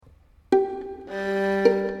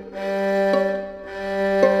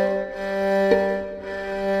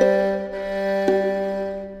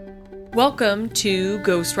Welcome to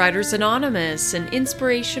Ghostwriters Anonymous, an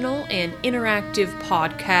inspirational and interactive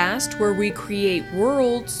podcast where we create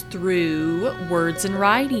worlds through words and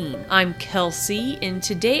writing. I'm Kelsey, and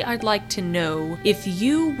today I'd like to know, if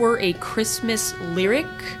you were a Christmas lyric,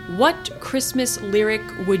 what Christmas lyric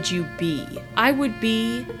would you be? I would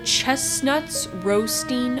be chestnuts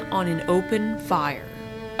roasting on an open fire.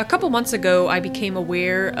 A couple months ago, I became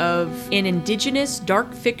aware of an indigenous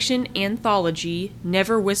dark fiction anthology,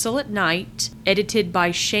 Never Whistle at Night, edited by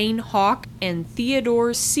Shane Hawk and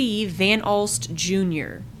Theodore C. Van Alst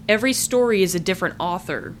Jr. Every story is a different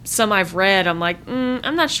author. Some I've read, I'm like,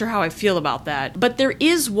 I'm not sure how I feel about that. But there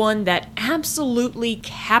is one that absolutely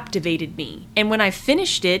captivated me. And when I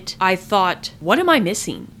finished it, I thought, what am I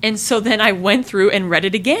missing? And so then I went through and read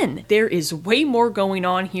it again. There is way more going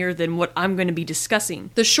on here than what I'm going to be discussing.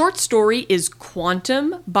 The short story is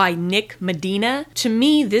Quantum by Nick Medina. To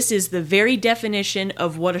me, this is the very definition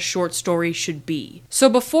of what a short story should be. So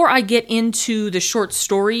before I get into the short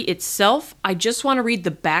story itself, I just want to read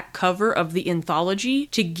the back cover of the anthology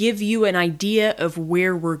to give you an idea of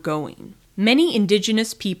where we're going. Many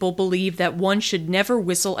indigenous people believe that one should never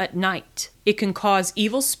whistle at night. It can cause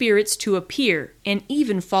evil spirits to appear and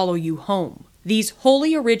even follow you home. These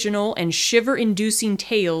wholly original and shiver-inducing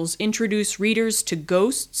tales introduce readers to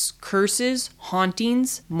ghosts, curses,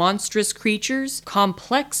 hauntings, monstrous creatures,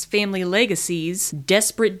 complex family legacies,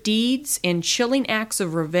 desperate deeds, and chilling acts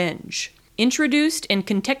of revenge. Introduced and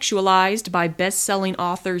contextualized by best-selling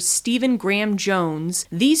author Stephen Graham Jones,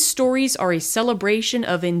 these stories are a celebration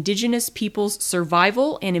of indigenous people's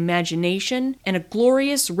survival and imagination, and a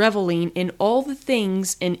glorious reveling in all the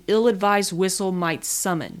things an ill-advised whistle might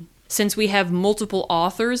summon. Since we have multiple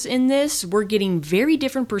authors in this, we're getting very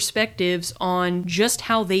different perspectives on just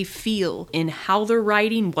how they feel and how they're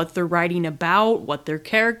writing, what they're writing about, what their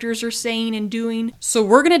characters are saying and doing. So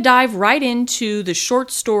we're going to dive right into the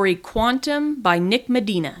short story Quantum by Nick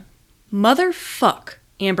Medina. Motherfuck,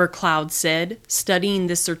 Amber Cloud said, studying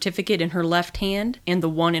the certificate in her left hand and the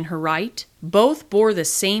one in her right. Both bore the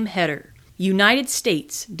same header: United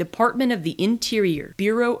States, Department of the Interior,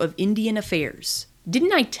 Bureau of Indian Affairs.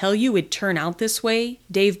 "Didn't I tell you it'd turn out this way?"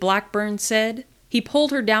 Dave Blackburn said. He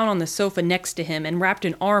pulled her down on the sofa next to him and wrapped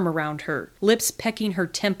an arm around her, lips pecking her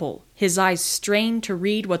temple, his eyes strained to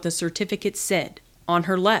read what the certificate said. On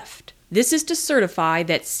her left, "This is to certify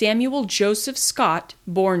that Samuel Joseph Scott,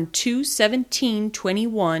 born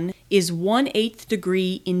 2/17/21, is 1/8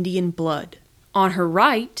 degree Indian blood." On her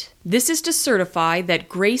right, "This is to certify that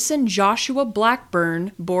Grayson Joshua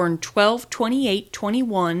Blackburn, born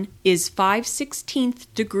 12/28/21, is 5/16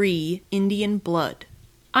 degree Indian blood."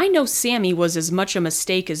 "I know Sammy was as much a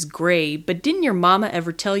mistake as Gray, but didn't your mama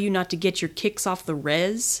ever tell you not to get your kicks off the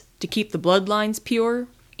res? To keep the bloodlines pure?"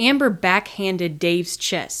 Amber backhanded Dave's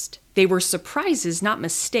chest. "They were surprises, not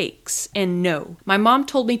mistakes. And no, my mom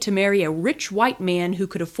told me to marry a rich white man who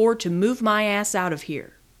could afford to move my ass out of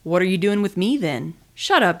here." "What are you doing with me, then?"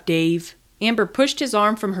 "Shut up, Dave." Amber pushed his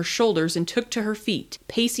arm from her shoulders and took to her feet,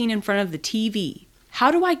 pacing in front of the TV. "How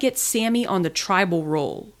do I get Sammy on the tribal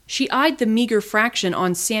roll?" She eyed the meager fraction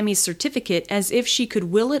on Sammy's certificate as if she could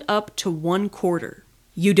will it up to 1/4.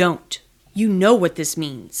 "You don't. You know what this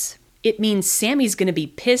means. It means Sammy's gonna be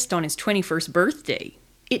pissed on his 21st birthday.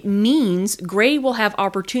 It means Gray will have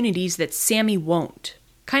opportunities that Sammy won't."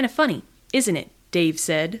 "Kinda funny, isn't it?" Dave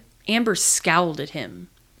said. Amber scowled at him.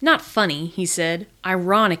 "Not funny," he said.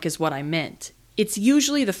 "Ironic is what I meant. It's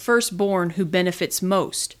usually the firstborn who benefits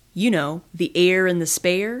most. You know, the heir and the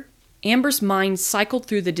spare." Amber's mind cycled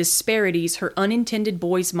through the disparities her unintended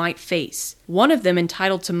boys might face. One of them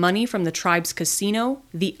entitled to money from the tribe's casino,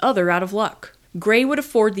 the other out of luck. Gray would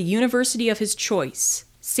afford the university of his choice.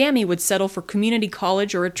 Sammy would settle for community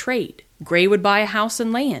college or a trade. Gray would buy a house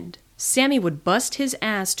and land. Sammy would bust his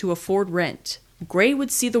ass to afford rent. Gray would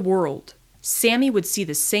see the world. Sammy would see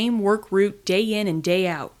the same work route day in and day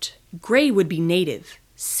out. Gray would be native.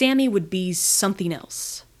 Sammy would be something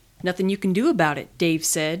else. "Nothing you can do about it," Dave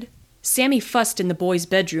said. Sammy fussed in the boys'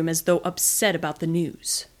 bedroom as though upset about the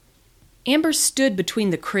news. Amber stood between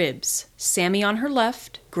the cribs, Sammy on her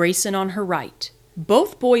left, Grayson on her right.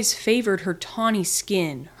 Both boys favored her tawny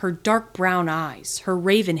skin, her dark brown eyes, her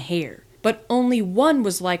raven hair, but only one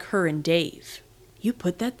was like her and Dave. "You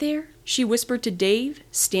put that there?" she whispered to Dave,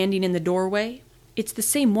 standing in the doorway. "It's the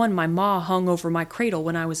same one my ma hung over my cradle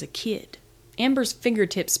when I was a kid." Amber's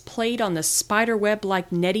fingertips played on the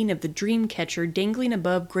spiderweb-like netting of the dream catcher dangling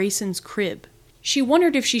above Grayson's crib. She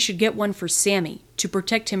wondered if she should get one for Sammy, to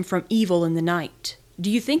protect him from evil in the night. "Do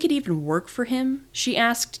you think it'd even work for him?" she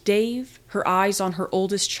asked Dave, her eyes on her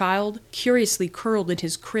oldest child, curiously curled in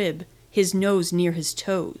his crib, his nose near his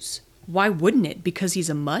toes. Why wouldn't it? Because he's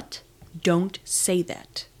a mutt? Don't say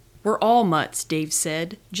that. We're all mutts, Dave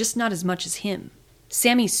said, just not as much as him.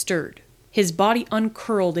 Sammy stirred. His body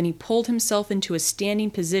uncurled and he pulled himself into a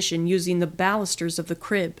standing position using the balusters of the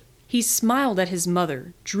crib. He smiled at his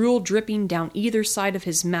mother, drool dripping down either side of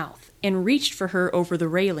his mouth, and reached for her over the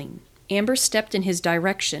railing. Amber stepped in his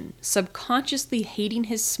direction, subconsciously hating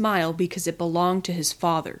his smile because it belonged to his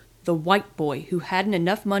father, the white boy who hadn't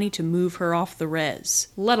enough money to move her off the res,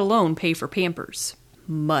 let alone pay for Pampers.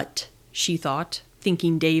 Mutt, she thought,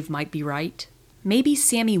 thinking Dave might be right. Maybe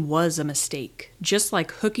Sammy was a mistake, just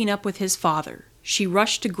like hooking up with his father. She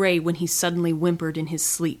rushed to Gray when he suddenly whimpered in his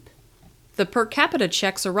sleep. The per capita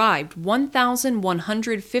checks arrived,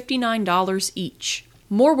 $1,159 each.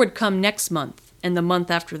 More would come next month, and the month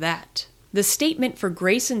after that. The statement for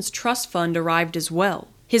Grayson's trust fund arrived as well,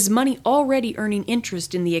 his money already earning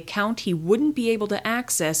interest in the account he wouldn't be able to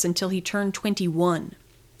access until he turned 21.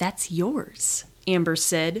 That's yours, Amber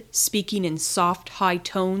said, speaking in soft, high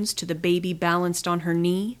tones to the baby balanced on her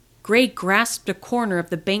knee. Gray grasped a corner of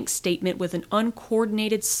the bank statement with an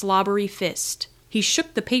uncoordinated, slobbery fist. He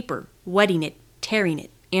shook the paper, wetting it, tearing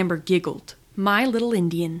it. Amber giggled. My little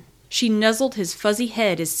Indian. She nuzzled his fuzzy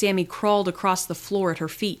head as Sammy crawled across the floor at her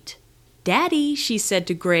feet. Daddy, she said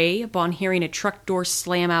to Gray upon hearing a truck door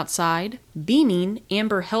slam outside. Beaming,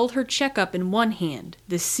 Amber held her check up in one hand,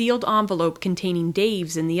 the sealed envelope containing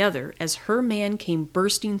Dave's in the other, as her man came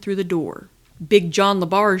bursting through the door. Big John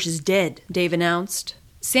LaBarge is dead, Dave announced.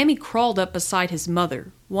 Sammy crawled up beside his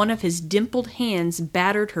mother. One of his dimpled hands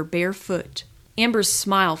battered her bare foot. Amber's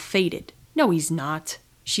smile faded. No, he's not,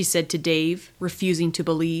 she said to Dave, refusing to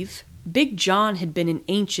believe. Big John had been an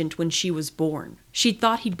ancient when she was born. She'd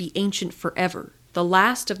thought he'd be ancient forever, the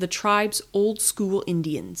last of the tribe's old-school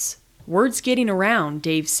Indians. Word's getting around,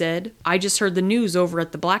 Dave said. I just heard the news over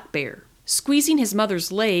at the Black Bear. Squeezing his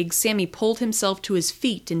mother's leg, Sammy pulled himself to his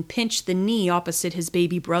feet and pinched the knee opposite his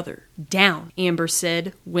baby brother. Down, Amber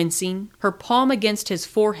said, wincing. Her palm against his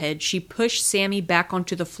forehead, she pushed Sammy back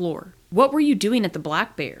onto the floor. What were you doing at the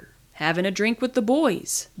Black Bear? Having a drink with the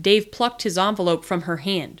boys. Dave plucked his envelope from her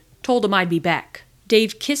hand. Told him I'd be back.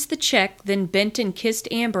 Dave kissed the check, then bent and kissed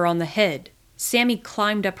Amber on the head. Sammy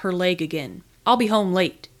climbed up her leg again. I'll be home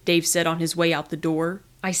late, Dave said on his way out the door.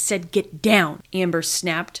 I said get down, Amber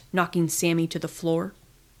snapped, knocking Sammy to the floor.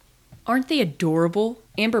 Aren't they adorable?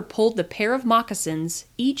 Amber pulled the pair of moccasins,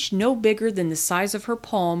 each no bigger than the size of her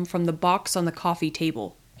palm, from the box on the coffee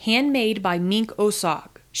table. Handmade by Mink Osog.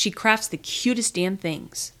 She crafts the cutest damn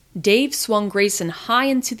things. Dave swung Grayson high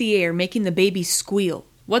into the air, making the baby squeal.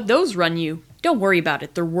 What'd those run you? Don't worry about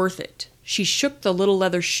it, they're worth it. She shook the little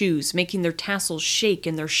leather shoes, making their tassels shake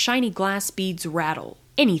and their shiny glass beads rattle.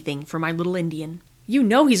 Anything for my little Indian. You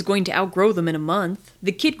know he's going to outgrow them in a month.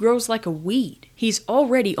 The kid grows like a weed. He's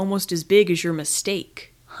already almost as big as your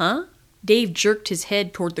mistake. Huh? Dave jerked his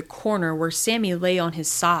head toward the corner where Sammy lay on his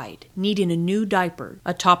side, needing a new diaper,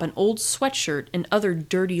 atop an old sweatshirt and other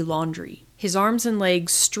dirty laundry. His arms and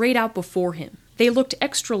legs straight out before him. They looked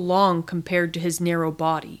extra long compared to his narrow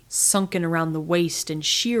body, sunken around the waist and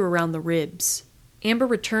sheer around the ribs. Amber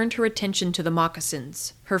returned her attention to the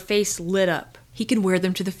moccasins. Her face lit up. He can wear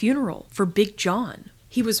them to the funeral, for Big John.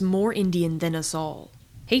 He was more Indian than us all.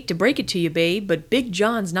 Hate to break it to you, babe, but Big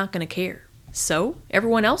John's not going to care. So,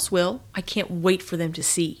 everyone else will. I can't wait for them to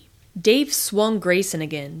see. Dave swung Grayson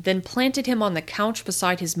again, then planted him on the couch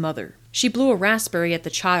beside his mother. She blew a raspberry at the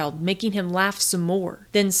child, making him laugh some more,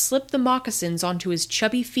 then slipped the moccasins onto his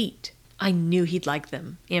chubby feet. I knew he'd like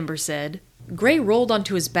them, Amber said. Gray rolled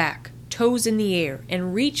onto his back, toes in the air,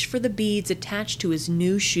 and reached for the beads attached to his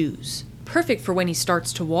new shoes. Perfect for when he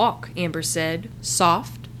starts to walk, Amber said.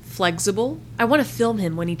 Soft, flexible. I want to film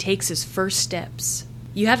him when he takes his first steps.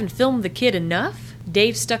 You haven't filmed the kid enough?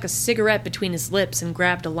 Dave stuck a cigarette between his lips and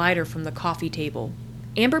grabbed a lighter from the coffee table.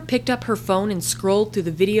 Amber picked up her phone and scrolled through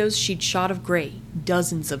the videos she'd shot of Gray.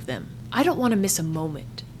 Dozens of them. I don't want to miss a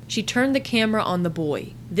moment. She turned the camera on the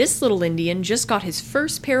boy. This little Indian just got his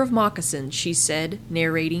first pair of moccasins, she said,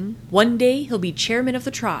 narrating. One day he'll be chairman of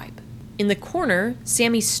the tribe. In the corner,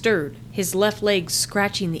 Sammy stirred, his left leg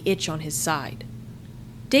scratching the itch on his side.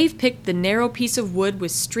 Dave picked the narrow piece of wood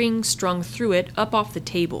with string strung through it up off the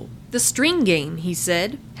table. The string game, he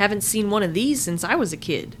said. Haven't seen one of these since I was a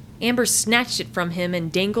kid. Amber snatched it from him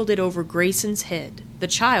and dangled it over Grayson's head. The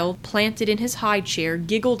child, planted in his high chair,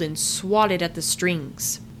 giggled and swatted at the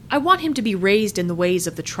strings. I want him to be raised in the ways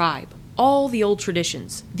of the tribe. All the old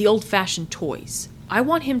traditions, the old-fashioned toys. I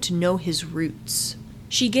want him to know his roots.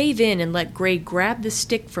 She gave in and let Gray grab the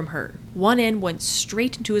stick from her. One end went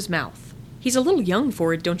straight into his mouth. He's a little young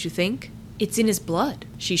for it, don't you think? It's in his blood,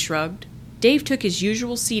 she shrugged. Dave took his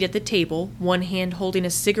usual seat at the table, one hand holding a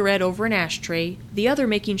cigarette over an ashtray, the other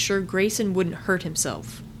making sure Grayson wouldn't hurt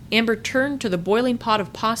himself. Amber turned to the boiling pot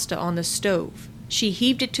of pasta on the stove. She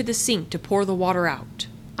heaved it to the sink to pour the water out.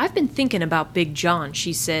 "I've been thinking about Big John,"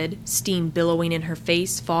 she said, steam billowing in her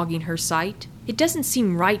face, fogging her sight. "It doesn't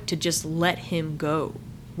seem right to just let him go."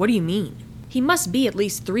 "What do you mean?" "He must be at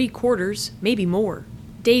least 3/4, maybe more."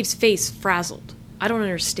 Dave's face frazzled. "I don't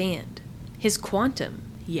understand." "His quantum."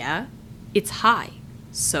 "Yeah?" "It's high."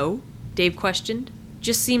 "So?" Dave questioned.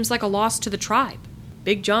 "Just seems like a loss to the tribe."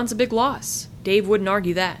 "Big John's a big loss." Dave wouldn't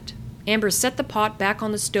argue that. Amber set the pot back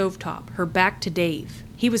on the stovetop, her back to Dave.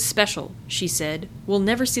 "He was special," she said. "We'll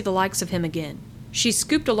never see the likes of him again." She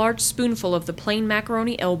scooped a large spoonful of the plain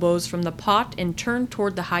macaroni elbows from the pot and turned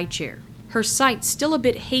toward the high chair. Her sight still a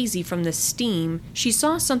bit hazy from the steam, she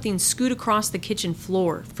saw something scoot across the kitchen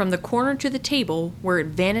floor, from the corner to the table, where it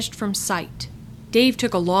vanished from sight. Dave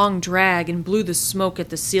took a long drag and blew the smoke at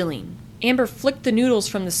the ceiling. Amber flicked the noodles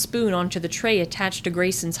from the spoon onto the tray attached to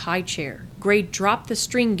Grayson's high chair. Gray dropped the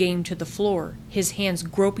string game to the floor, his hands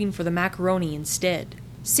groping for the macaroni instead.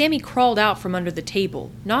 Sammy crawled out from under the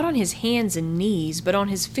table, not on his hands and knees, but on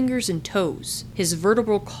his fingers and toes, his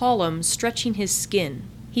vertebral column stretching his skin.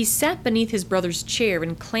 He sat beneath his brother's chair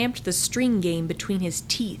and clamped the string game between his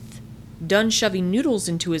teeth. Done shoving noodles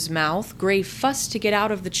into his mouth, Gray fussed to get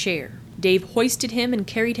out of the chair. Dave hoisted him and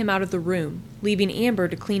carried him out of the room, leaving Amber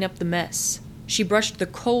to clean up the mess. She brushed the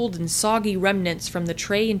cold and soggy remnants from the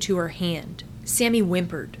tray into her hand. Sammy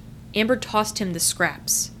whimpered. Amber tossed him the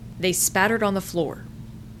scraps. They spattered on the floor.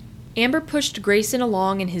 Amber pushed Grayson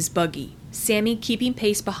along in his buggy, Sammy keeping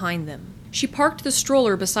pace behind them. She parked the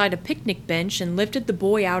stroller beside a picnic bench and lifted the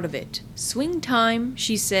boy out of it. "Swing time,"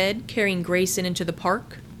 she said, carrying Grayson into the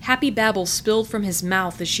park. Happy babble spilled from his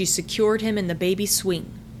mouth as she secured him in the baby swing.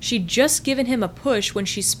 She'd just given him a push when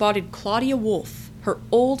she spotted Claudia Wolf, her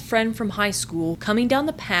old friend from high school, coming down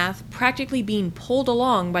the path, practically being pulled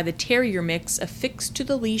along by the terrier mix affixed to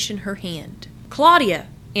the leash in her hand. "Claudia!"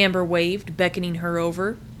 Amber waved, beckoning her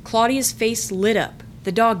over. Claudia's face lit up.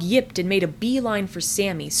 The dog yipped and made a beeline for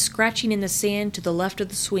Sammy, scratching in the sand to the left of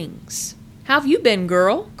the swings. "How've you been,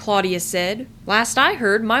 girl?" Claudia said. "Last I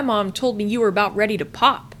heard, my mom told me you were about ready to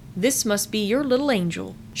pop. This must be your little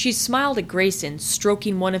angel." She smiled at Grayson,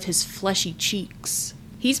 stroking one of his fleshy cheeks.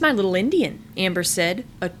 "He's my little Indian," Amber said.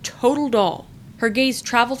 "A total doll." Her gaze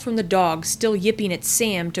traveled from the dog, still yipping at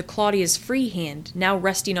Sam, to Claudia's free hand, now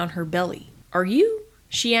resting on her belly. "Are you?"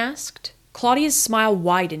 she asked. Claudia's smile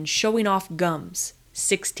widened, showing off gums.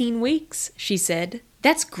 16 weeks, she said.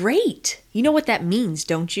 "That's great! You know what that means,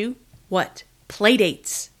 don't you?" "What?"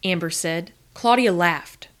 "Playdates," Amber said. Claudia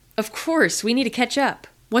laughed. "Of course, we need to catch up.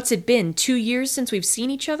 What's it been, 2 years since we've seen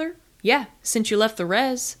each other?" "Yeah, since you left the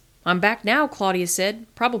res." "I'm back now," Claudia said,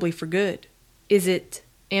 "probably for good." "Is it?"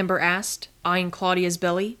 Amber asked, eyeing Claudia's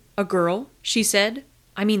belly. "A girl," she said.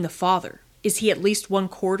 "I mean the father. Is he at least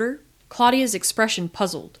 1/4?" Claudia's expression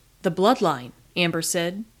puzzled. "The bloodline," Amber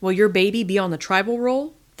said. "Will your baby be on the tribal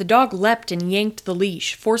roll?" The dog leapt and yanked the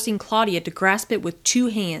leash, forcing Claudia to grasp it with 2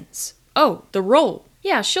 hands. "Oh, the roll.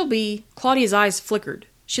 Yeah, she'll be..." Claudia's eyes flickered.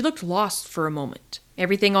 She looked lost for a moment.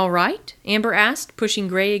 "Everything all right?" Amber asked, pushing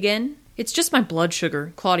Gray again. "It's just my blood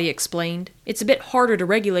sugar," Claudia explained. "It's a bit harder to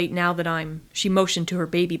regulate now that I'm..." She motioned to her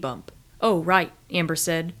baby bump. "Oh, right," Amber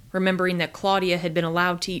said, remembering that Claudia had been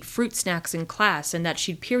allowed to eat fruit snacks in class and that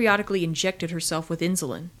she'd periodically injected herself with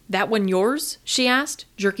insulin. "That one yours?" she asked,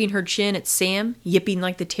 jerking her chin at Sam, yipping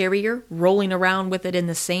like the terrier, rolling around with it in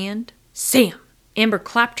the sand. "Sam!" Amber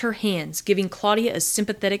clapped her hands, giving Claudia a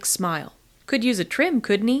sympathetic smile. "Could use a trim,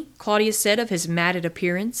 couldn't he?" Claudia said of his matted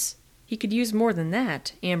appearance. He could use more than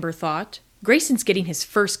that, Amber thought. "Grayson's getting his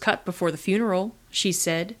first cut before the funeral," she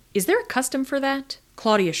said. "Is there a custom for that?"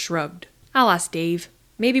 Claudia shrugged. "I'll ask Dave."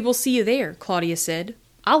 "Maybe we'll see you there," Claudia said.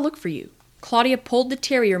 "I'll look for you." Claudia pulled the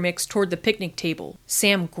terrier mix toward the picnic table,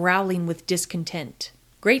 Sam growling with discontent.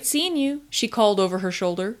 "Great seeing you," she called over her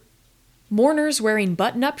shoulder. Mourners wearing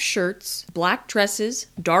button-up shirts, black dresses,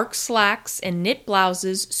 dark slacks, and knit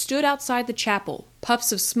blouses stood outside the chapel,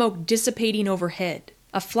 puffs of smoke dissipating overhead.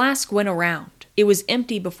 A flask went around. It was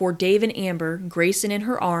empty before Dave and Amber, Grayson in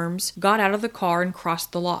her arms, got out of the car and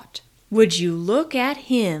crossed the lot. "Would you look at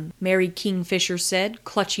him," Mary Kingfisher said,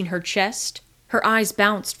 clutching her chest. Her eyes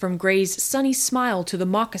bounced from Gray's sunny smile to the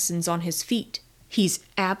moccasins on his feet. "He's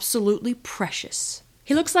absolutely precious."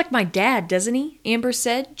 "He looks like my dad, doesn't he?" Amber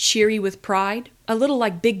said, cheery with pride. "A little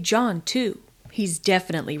like Big John, too." "He's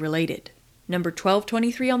definitely related." "Number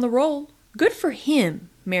 1223 on the roll." "Good for him,"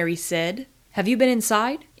 Mary said. "Have you been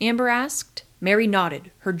inside?" Amber asked. Mary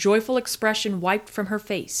nodded, her joyful expression wiped from her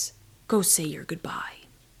face. "Go say your goodbye."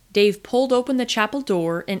 Dave pulled open the chapel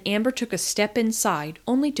door, and Amber took a step inside,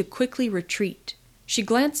 only to quickly retreat. She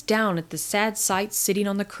glanced down at the sad sight sitting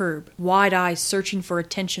on the curb, wide eyes searching for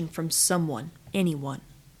attention from someone, anyone.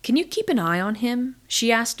 "Can you keep an eye on him?"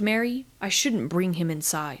 she asked Mary. "I shouldn't bring him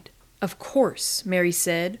inside." "Of course," Mary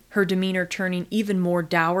said, her demeanor turning even more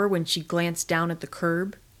dour when she glanced down at the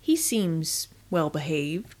curb. "He seems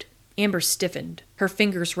well-behaved." Amber stiffened, her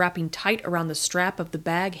fingers wrapping tight around the strap of the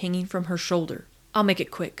bag hanging from her shoulder. "I'll make it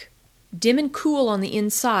quick." Dim and cool on the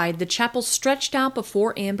inside, the chapel stretched out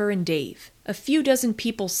before Amber and Dave. A few dozen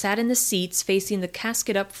people sat in the seats facing the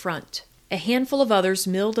casket up front. A handful of others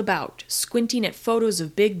milled about, squinting at photos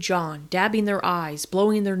of Big John, dabbing their eyes,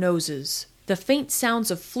 blowing their noses. The faint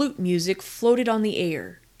sounds of flute music floated on the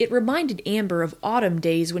air. It reminded Amber of autumn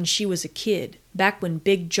days when she was a kid, back when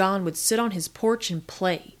Big John would sit on his porch and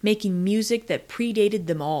play, making music that predated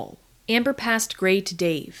them all. Amber passed Gray to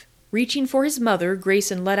Dave. Reaching for his mother,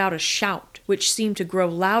 Grayson let out a shout, which seemed to grow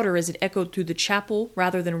louder as it echoed through the chapel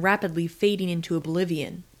rather than rapidly fading into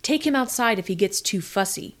oblivion. "Take him outside if he gets too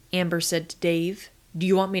fussy," Amber said to Dave. "Do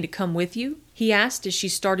you want me to come with you?" he asked as she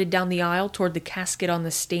started down the aisle toward the casket on the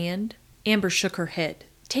stand. Amber shook her head.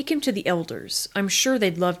 "Take him to the elders. I'm sure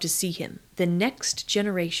they'd love to see him. The next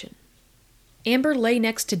generation." Amber lay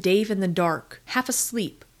next to Dave in the dark, half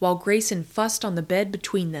asleep, while Grayson fussed on the bed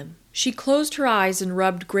between them. She closed her eyes and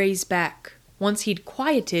rubbed Gray's back. Once he'd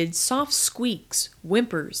quieted, soft squeaks,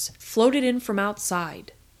 whimpers, floated in from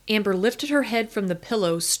outside. Amber lifted her head from the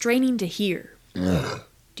pillow, straining to hear.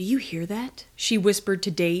 "Do you hear that?" she whispered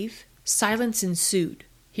to Dave. Silence ensued.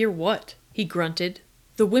 "Hear what?" he grunted.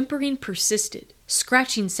 The whimpering persisted.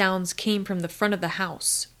 Scratching sounds came from the front of the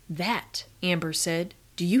house. "That," Amber said.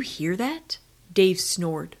 "Do you hear that?" Dave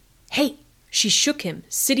snored. "Hey!" She shook him,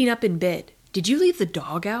 sitting up in bed. "Did you leave the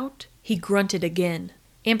dog out?" He grunted again.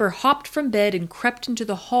 Amber hopped from bed and crept into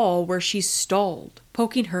the hall where she stalled.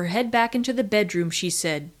 Poking her head back into the bedroom, she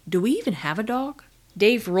said, "Do we even have a dog?"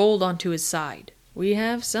 Dave rolled onto his side. "We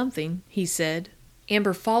have something," he said.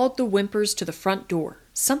 Amber followed the whimpers to the front door.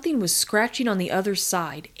 Something was scratching on the other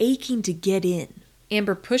side, aching to get in.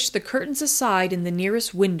 Amber pushed the curtains aside in the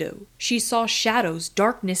nearest window. She saw shadows,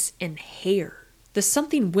 darkness, and hair. The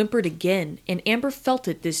something whimpered again, and Amber felt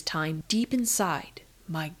it this time, deep inside.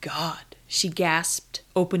 "My God," she gasped,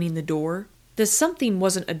 opening the door. The something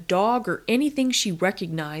wasn't a dog or anything she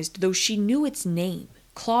recognized, though she knew its name.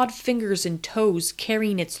 Clawed fingers and toes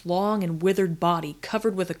carrying its long and withered body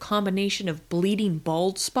covered with a combination of bleeding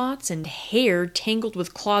bald spots and hair tangled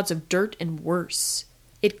with clods of dirt and worse.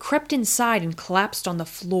 It crept inside and collapsed on the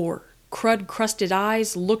floor. Crud-crusted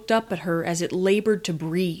eyes looked up at her as it labored to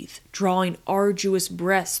breathe, drawing arduous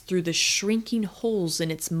breaths through the shrinking holes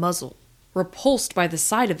in its muzzle. Repulsed by the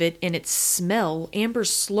sight of it and its smell, Amber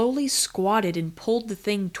slowly squatted and pulled the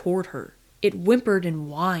thing toward her. It whimpered and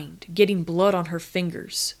whined, getting blood on her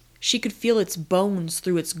fingers. She could feel its bones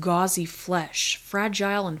through its gauzy flesh,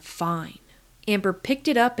 fragile and fine. Amber picked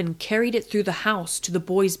it up and carried it through the house to the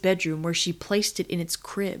boy's bedroom where she placed it in its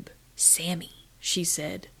crib. "Sammy," she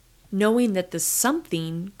said. Knowing that the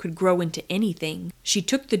something could grow into anything, she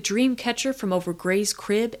took the dream catcher from over Gray's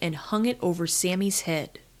crib and hung it over Sammy's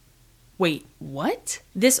head. Wait, what?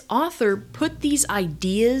 This author put these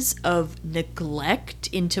ideas of neglect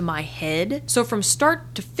into my head. So from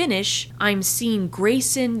start to finish, I'm seeing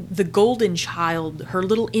Grayson, the golden child, her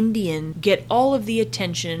little Indian, get all of the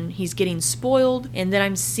attention. He's getting spoiled. And then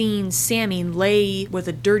I'm seeing Sammy lay with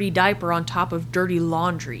a dirty diaper on top of dirty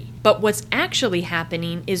laundry. But what's actually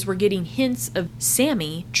happening is we're getting hints of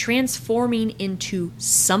Sammy transforming into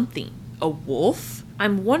something. A wolf?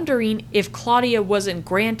 I'm wondering if Claudia wasn't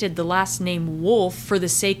granted the last name Wolf for the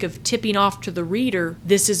sake of tipping off to the reader,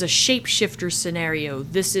 this is a shapeshifter scenario,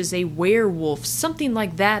 this is a werewolf, something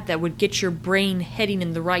like that would get your brain heading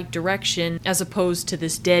in the right direction as opposed to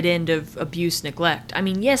this dead end of abuse neglect. I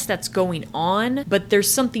mean, yes, that's going on, but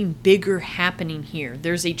there's something bigger happening here.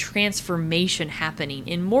 There's a transformation happening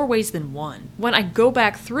in more ways than one. When I go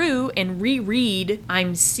back through and reread,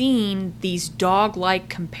 I'm seeing these dog-like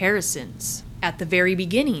comparisons. At the very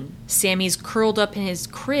beginning, Sammy's curled up in his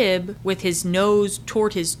crib with his nose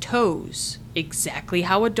toward his toes, exactly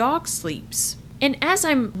how a dog sleeps. And as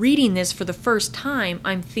I'm reading this for the first time,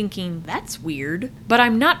 I'm thinking, that's weird. But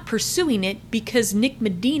I'm not pursuing it because Nick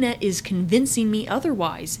Medina is convincing me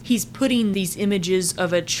otherwise. He's putting these images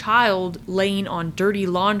of a child laying on dirty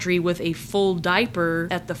laundry with a full diaper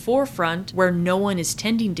at the forefront where no one is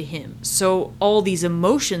tending to him. So all these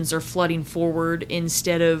emotions are flooding forward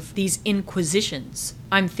instead of these inquisitions.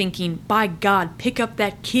 I'm thinking, by God, pick up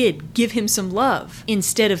that kid, give him some love.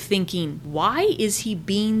 Instead of thinking, why is he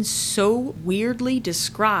being so weirdly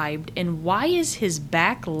described and why is his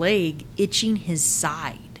back leg itching his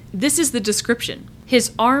side? This is the description.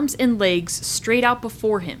 His arms and legs straight out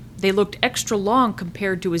before him. They looked extra long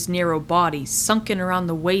compared to his narrow body, sunken around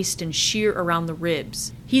the waist and sheer around the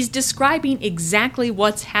ribs. He's describing exactly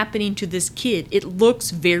what's happening to this kid. It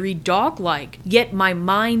looks very dog-like, yet my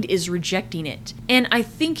mind is rejecting it. And I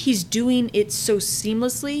think he's doing it so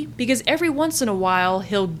seamlessly because every once in a while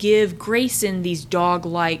he'll give Grayson these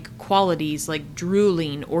dog-like qualities like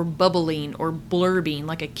drooling or bubbling or blurbing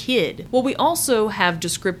like a kid. Well, we also have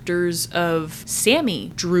descriptors of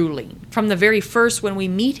Sammy drooling. From the very first when we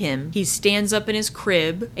meet him, he stands up in his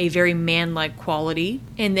crib, a very man-like quality,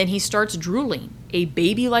 and then he starts drooling. A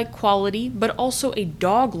baby-like quality, but also a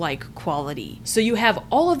dog-like quality. So you have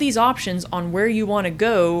all of these options on where you want to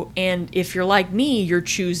go, and if you're like me, you're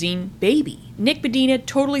choosing baby. Nick Medina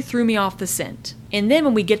totally threw me off the scent. And then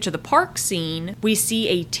when we get to the park scene, we see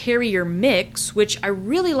a terrier mix, which I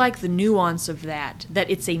really like the nuance of that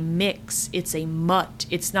it's a mix, it's a mutt,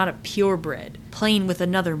 it's not a purebred, playing with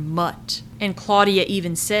another mutt. And Claudia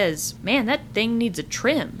even says, man, that thing needs a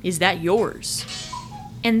trim. Is that yours?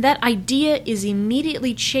 And that idea is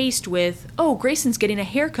immediately chased with, oh, Grayson's getting a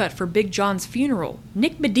haircut for Big John's funeral.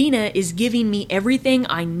 Nick Medina is giving me everything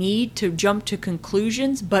I need to jump to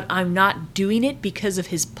conclusions, but I'm not doing it because of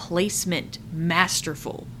his placement.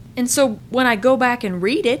 Masterful. And so when I go back and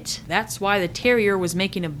read it, that's why the terrier was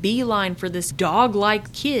making a beeline for this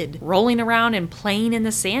dog-like kid rolling around and playing in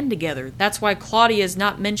the sand together. That's why Claudia is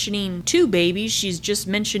not mentioning two babies, she's just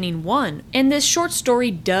mentioning one. And this short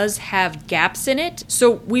story does have gaps in it,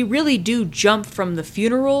 so we really do jump from the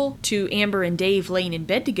funeral to Amber and Dave laying in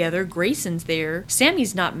bed together. Grayson's there.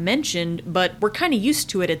 Sammy's not mentioned, but we're kind of used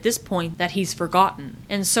to it at this point that he's forgotten.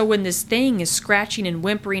 And so when this thing is scratching and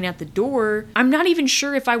whimpering at the door, I'm not even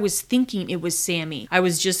sure if I was thinking it was Sammy. I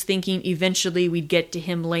was just thinking eventually we'd get to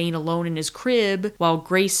him laying alone in his crib while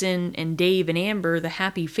Grayson and Dave and Amber, the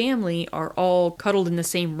happy family, are all cuddled in the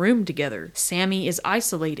same room together. Sammy is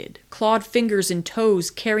isolated. Clawed fingers and toes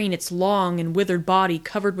carrying its long and withered body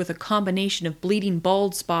covered with a combination of bleeding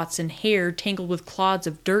bald spots and hair tangled with clods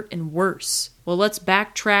of dirt and worse. Well, let's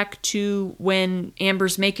backtrack to when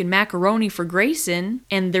Amber's making macaroni for Grayson,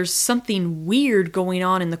 and there's something weird going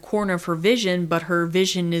on in the corner of her vision, but her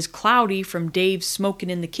vision is cloudy from Dave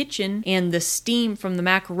smoking in the kitchen and the steam from the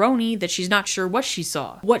macaroni that she's not sure what she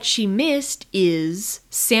saw. What she missed is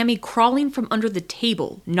Sammy crawling from under the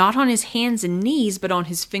table, not on his hands and knees, but on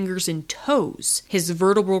his fingers and toes, his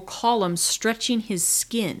vertebral column stretching his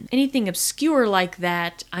skin. Anything obscure like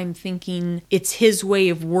that, I'm thinking it's his way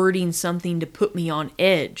of wording something to put me on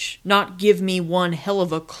edge, not give me one hell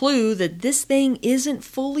of a clue that this thing isn't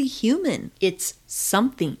fully human. It's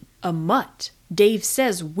something, a mutt. Dave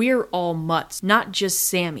says we're all mutts, not just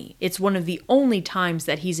Sammy. It's one of the only times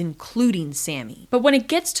that he's including Sammy. But when it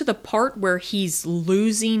gets to the part where he's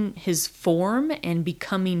losing his form and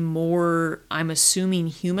becoming more, I'm assuming,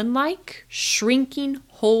 human-like, shrinking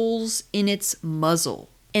holes in its muzzle.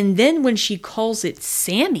 And then when she calls it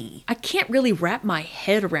Sammy, I can't really wrap my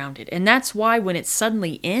head around it. And that's why when it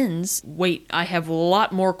suddenly ends, wait, I have a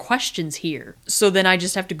lot more questions here. So then I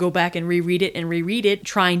just have to go back and reread it,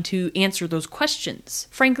 trying to answer those questions.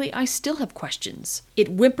 Frankly, I still have questions. It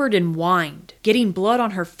whimpered and whined. Getting blood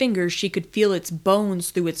on her fingers, she could feel its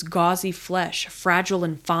bones through its gauzy flesh, fragile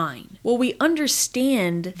and fine. Well, we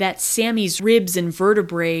understand that Sammy's ribs and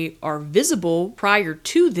vertebrae are visible prior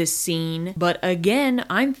to this scene, but again,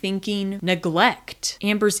 I'm thinking neglect.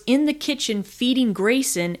 Amber's in the kitchen feeding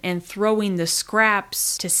Grayson and throwing the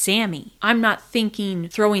scraps to Sammy. I'm not thinking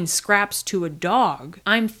throwing scraps to a dog.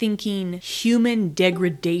 I'm thinking human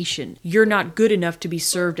degradation. You're not good enough to be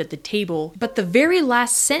served at the table. But the very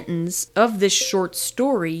last sentence of this short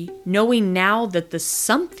story, knowing now that the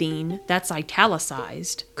something that's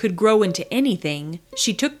italicized could grow into anything,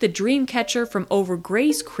 she took the dream catcher from over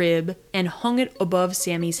Gray's crib and hung it above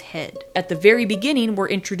Sammy's head. At the very beginning,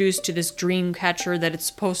 we're introduced to this dream catcher that it's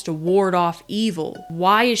supposed to ward off evil.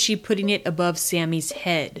 Why is she putting it above Sammy's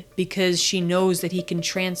head? Because she knows that he can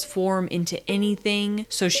transform into anything,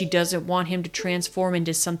 so she doesn't want him to transform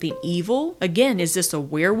into something evil? Again, is this a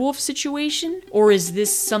werewolf situation? Or is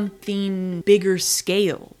this something bigger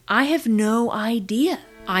scale? I have no idea.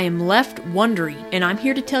 I am left wondering, and I'm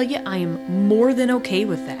here to tell you I am more than okay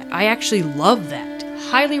with that. I actually love that.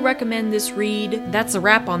 Highly recommend this read. That's a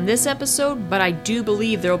wrap on this episode, but I do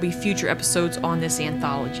believe there will be future episodes on this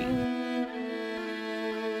anthology.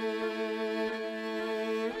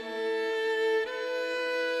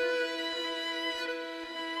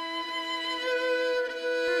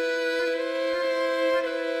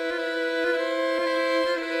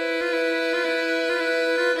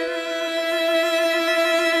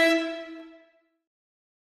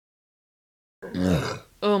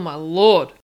 my lord.